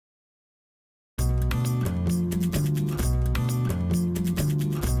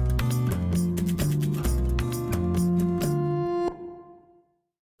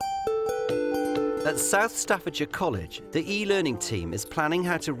At South Staffordshire College, the e-learning team is planning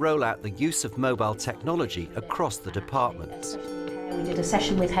how to roll out the use of mobile technology across the departments. We did a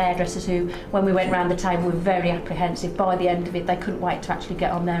session with hairdressers who, when we went round the table, were very apprehensive. By the end of it, they couldn't wait to actually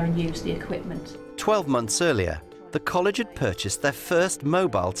get on there and use the equipment. 12 months earlier, the college had purchased their first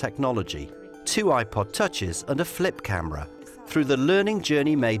mobile technology, 2 iPod Touches and a flip camera, through the Learning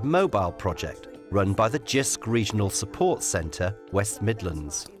Journey Made Mobile project, run by the JISC Regional Support Centre, West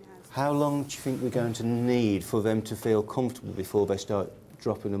Midlands. How long do you think we're going to need for them to feel comfortable before they start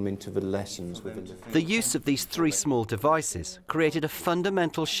dropping them into the lessons? The use of these 3 small devices created a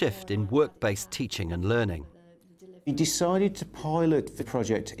fundamental shift in work-based teaching and learning. We decided to pilot the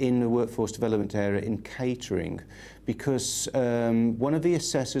project in the workforce development area in catering because one of the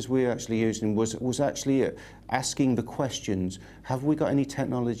assessors we were actually using was actually asking the questions, have we got any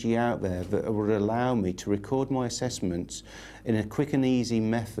technology out there that would allow me to record my assessments in a quick and easy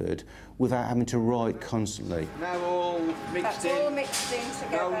method without having to write constantly? Now all mixed in. That's all mixed in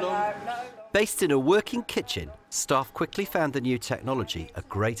together now. No. Based in a working kitchen, staff quickly found the new technology a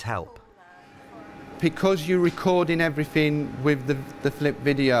great help. Because you're recording everything with the flip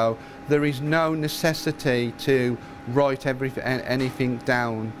video, there is no necessity to write anything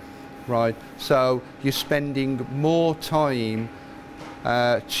down, right? So you're spending more time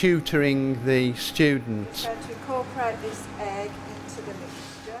tutoring the students. So to incorporate this egg into the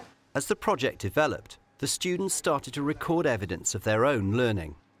mixture. As the project developed, the students started to record evidence of their own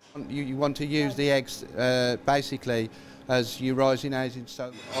learning. You want to use the eggs basically as you're rising aging.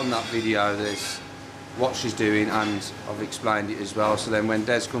 So On that video there's what she's doing, and I've explained it as well, so then when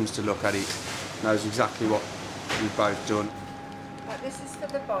Des comes to look at it, knows exactly what we've both done. This is for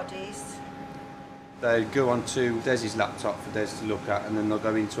the bodies. They go onto Des's laptop for Des to look at, and then they'll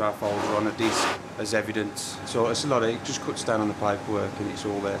go into our folder on a disk as evidence. So it's a lot of, it just cuts down on the paperwork and it's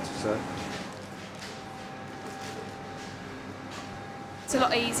all there to say. It's a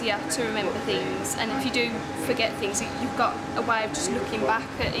lot easier to remember things, and if you do forget things, you've got a way of just looking back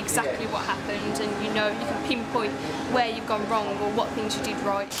at exactly what happened, and you can pinpoint where you've gone wrong or what things you did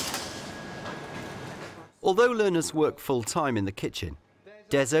right. Although learners work full-time in the kitchen,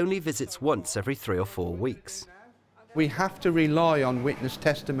 Des only visits once every 3 or 4 weeks. we have to rely on witness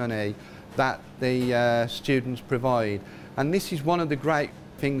testimony that the students provide, and this is one of the great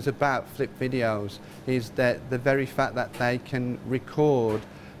things about flip videos, is that the very fact that they can record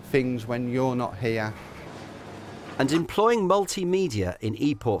things when you're not here. And employing multimedia in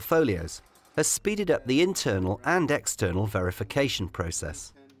e-portfolios has speeded up the internal and external verification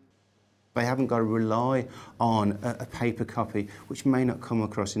process. They haven't got to rely on a paper copy, which may not come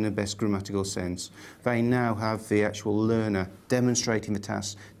across in the best grammatical sense. They now have the actual learner demonstrating the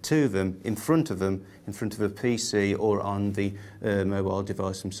task to them, in front of a PC or on the mobile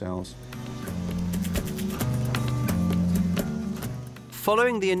device themselves.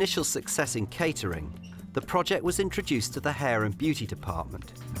 Following the initial success in catering, the project was introduced to the hair and beauty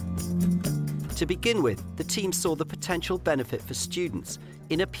department. To begin with, the team saw the potential benefit for students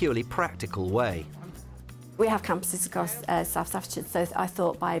in a purely practical way. We have campuses across South Staffordshire, so I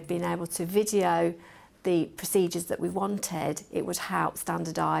thought by being able to video the procedures that we wanted, it would help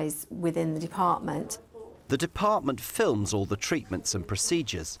standardise within the department. The department films all the treatments and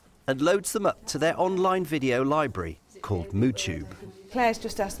procedures and loads them up to their online video library called MooTube. Claire's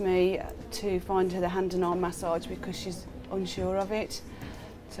just asked me to find her the hand and arm massage because she's unsure of it.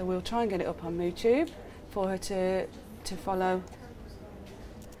 So we'll try and get it up on MooTube for her to follow.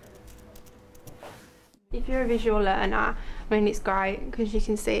 If you're a visual learner, I mean, it's great because you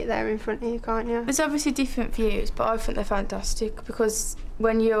can see it there in front of you, can't you? There's obviously different views, but I think they're fantastic because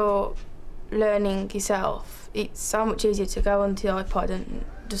when you're learning yourself, it's so much easier to go onto the iPod and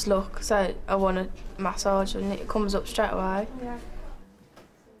just look, say, I want a massage, and it comes up straight away. Yeah.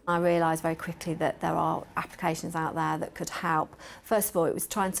 I realised very quickly that there are applications out there that could help. First of all, it was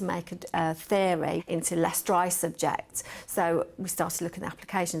trying to make a theory into less dry subjects. So we started looking at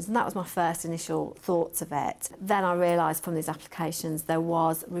applications, and that was my first initial thoughts of it. Then I realised from these applications there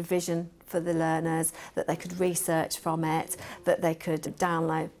was revision for the learners, that they could research from it, that they could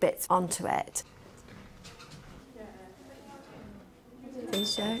download bits onto it.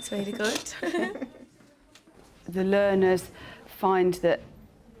 It's really good. The learners find that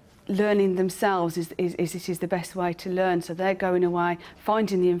learning themselves is the best way to learn, so they're going away,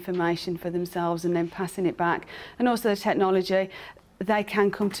 finding the information for themselves and then passing it back. And also the technology, they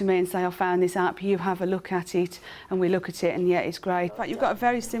can come to me and say, I found this app, you have a look at it, and we look at it, and yeah, it's great. But you've got a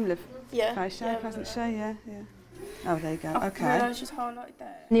very similar face shape, hasn't she? Yeah. Oh, there you go. Okay. I just highlighted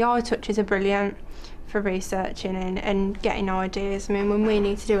that. The eye touches are brilliant for researching and getting ideas. I mean, when we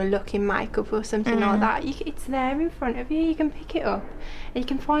need to do a look in makeup or something like that, it's there in front of you. You can pick it up and you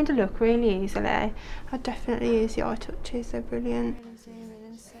can find a look really easily. I definitely use the eye touches. They're brilliant.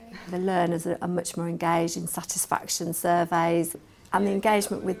 The learners are much more engaged in satisfaction surveys and the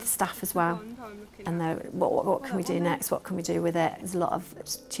engagement with the staff as well. And what can we do next, what can we do with it? There's a lot of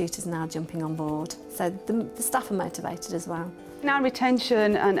tutors now jumping on board. So the staff are motivated as well. Now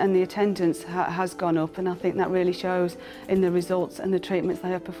retention and the attendance has gone up, and I think that really shows in the results and the treatments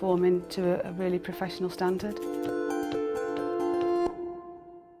they are performing to a really professional standard.